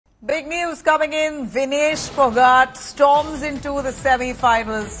Big news coming in. Vinesh Phogat storms into the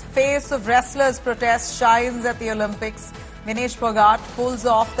semi-finals. Face of wrestlers' protest shines at the Olympics. Vinesh Phogat pulls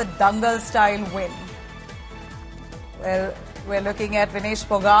off the Dangal-style win. Well, we're looking at Vinesh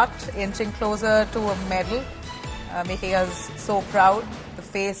Phogat inching closer to a medal, making us so proud. The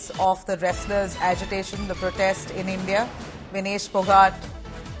face of the wrestlers' agitation, the protest in India. Vinesh Phogat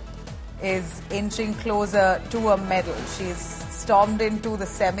is inching closer to a medal. She's stormed into the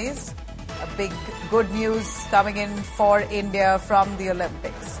semis. A big good news coming in for India from the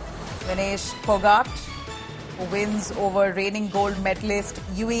Olympics. Vinesh Phogat, who wins over reigning gold medalist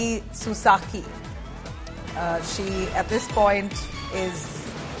Yui Susaki. She, at this point,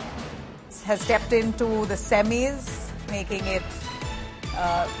 has stepped into the semis, making it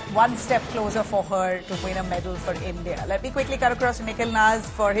one step closer for her to win a medal for India. Let me quickly cut across to Nikhil Naz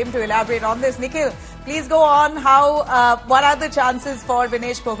for him to elaborate on this. Nikhil, please go on. What are the chances for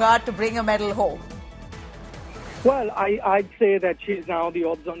Vinesh Phogat to bring a medal home? Well, I'd say that she's now the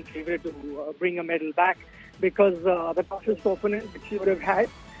odds-on favorite to bring a medal back because the toughest opponent that she would have had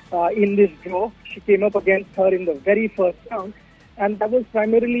in this draw, she came up against her in the very first round, and that was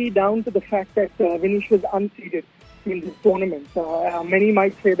primarily down to the fact that Vinesh was unseeded in this tournament. Many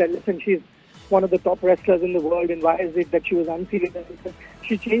might say that, listen, she's one of the top wrestlers in the world, and why is it that she was unseeded? Because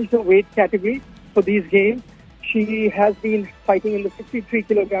she changed her weight category for these games. She has been fighting in the 53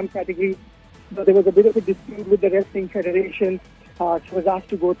 kilogram category. So there was a bit of a dispute with the Wrestling Federation. She was asked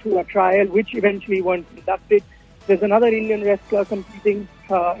to go through a trial, which eventually weren't conducted. There's another Indian wrestler competing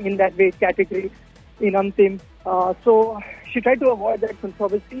in that weight category in Antim. So she tried to avoid that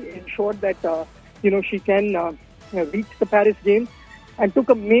controversy, ensured that she can reach the Paris Games, and took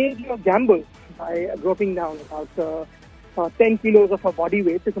a major gamble by dropping down about 10 kilos of her body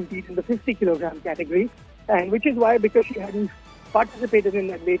weight to compete in the 50 kilogram category, and which is why, because she hadn't participated in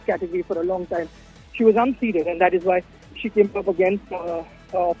that weight category for a long time, she was unseeded, and that is why she came up against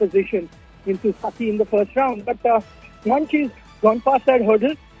opposition in Susaki in the first round. But once she's gone past that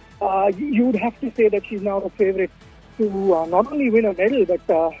hurdle, you would have to say that she's now the favorite to not only win a medal, but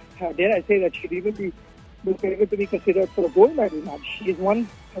dare I say that she'd even be the favorite to be considered for a gold medal match. She's won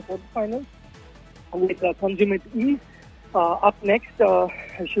her quarterfinals with consummate ease. Up next,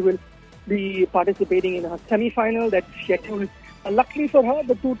 she will be participating in her semi-final that's scheduled. Luckily for her,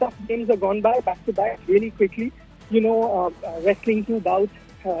 the two tough games are gone by back to back really quickly. Wrestling two bouts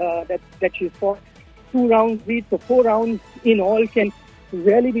that she's fought. 2 rounds each, so 4 rounds in all can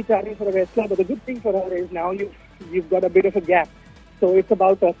really be tiring for a wrestler. But the good thing for her is now you've got a bit of a gap. So it's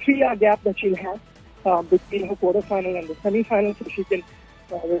about a 3-hour gap that she'll have between her quarterfinal and the semi-final, so she can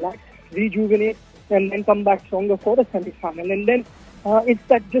relax, rejuvenate, and then come back stronger for the semi-final. And then it's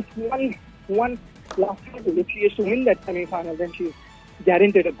that just one last hurdle. If she is to win that semi-final, then she's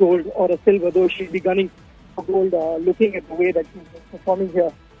guaranteed a gold or a silver, though she'll be gunning for gold, looking at the way that she's performing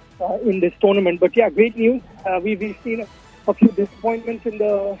here in this tournament. But yeah, great news. We've seen a few disappointments in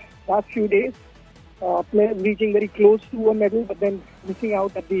the last few days. Players reaching very close to a medal, but then missing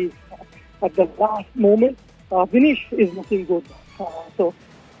out at the last moment. Vinesh is looking good. So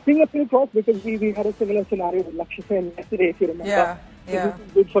finger crossed, because we had a similar scenario with Lakshya Sen yesterday, if you remember. Yeah. Looking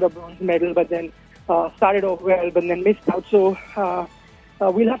good for a bronze medal, but then started off well, but then missed out. So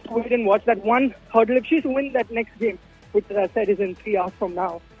we'll have to wait and watch that one hurdle. If she's to win that next game, which, as I said, is in 3 hours from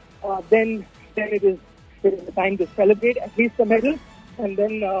now, then it is the time to celebrate at least the medal. And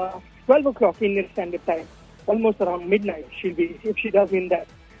then 12 o'clock Indian Standard Time, almost around midnight, if she does win that,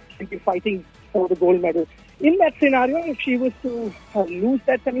 she'll be fighting for the gold medal. In that scenario, if she was to lose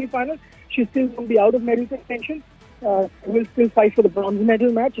that semi-final, she still won't be out of medal contention. Will still fight for the bronze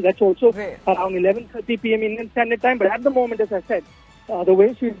medal match. That's also around 11:30 p.m. Indian Standard Time. But at the moment, as I said, the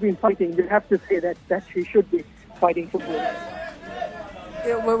way she's been fighting, we have to say that she should be fighting for gold.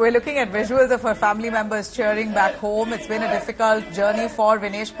 We're looking at visuals of her family members cheering back home. It's been a difficult journey for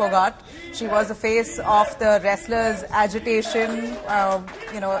Vinesh Phogat. She was the face of the wrestlers' agitation.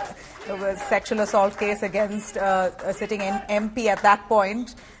 There was sexual assault case against a sitting MP at that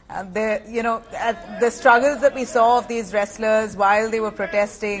point. The struggles that we saw of these wrestlers while they were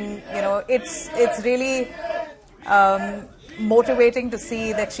protesting, it's really motivating to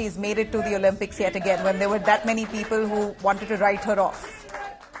see that she's made it to the Olympics yet again, when there were that many people who wanted to write her off.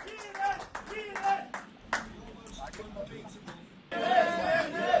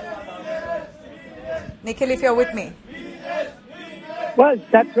 Nikhil, if you're with me. Well,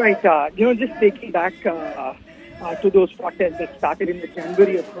 that's right. Just taking back to those protests that started in the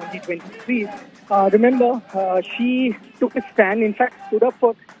January of 2023. Remember, she took a stand, in fact, stood up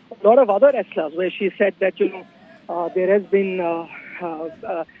for a lot of other wrestlers, where she said that, there has been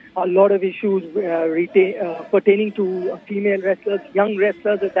a lot of issues pertaining to female wrestlers, young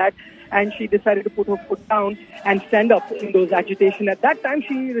wrestlers at that, and she decided to put her foot down and stand up in those agitation. At that time,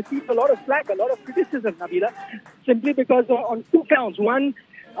 she received a lot of flack, a lot of criticism, Nabila, simply because on two counts. One,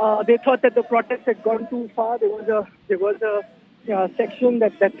 they thought that the protest had gone too far. There was a section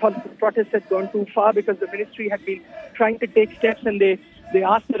that thought the protest had gone too far because the ministry had been trying to take steps, and they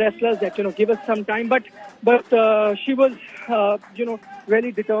asked the wrestlers that, give us some time. But she was,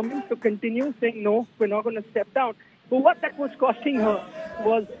 really determined to continue, saying, no, we're not going to step down. But what that was costing her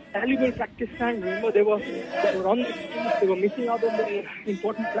was valuable practice time. Remember, they were on the field, they were missing out on the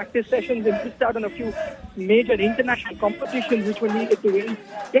important practice sessions and missed out on a few major international competitions which were needed to really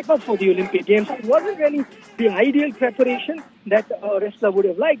take up for the Olympic Games. It wasn't really the ideal preparation that a wrestler would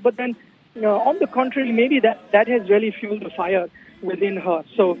have liked. But then, on the contrary, maybe that has really fueled the fire within her.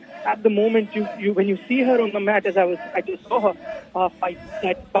 So at the moment, you when you see her on the mat, as I just saw her fight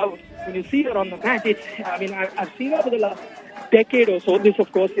that bout. When you see her on the mat, I've seen her for the last decade or so. This,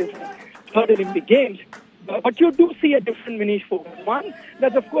 of course, is third Olympic Games. But you do see a different Vinesh Phogat. One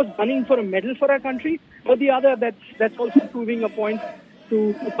that's, of course, gunning for a medal for our country, but the other that's also proving a point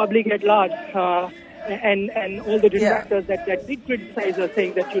to the public at large, and all the detractors that did criticize her,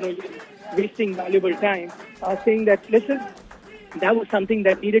 saying that you're wasting valuable time, saying that, listen, that was something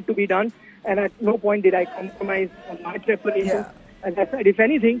that needed to be done, and at no point did I compromise on my preparation. Yeah. As I said, if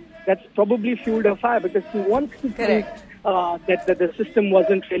anything, that's probably fueled her fire, because she wants to think that the system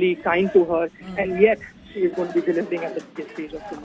wasn't really kind to her, and yet she is going to be delivering at the biggest stage of the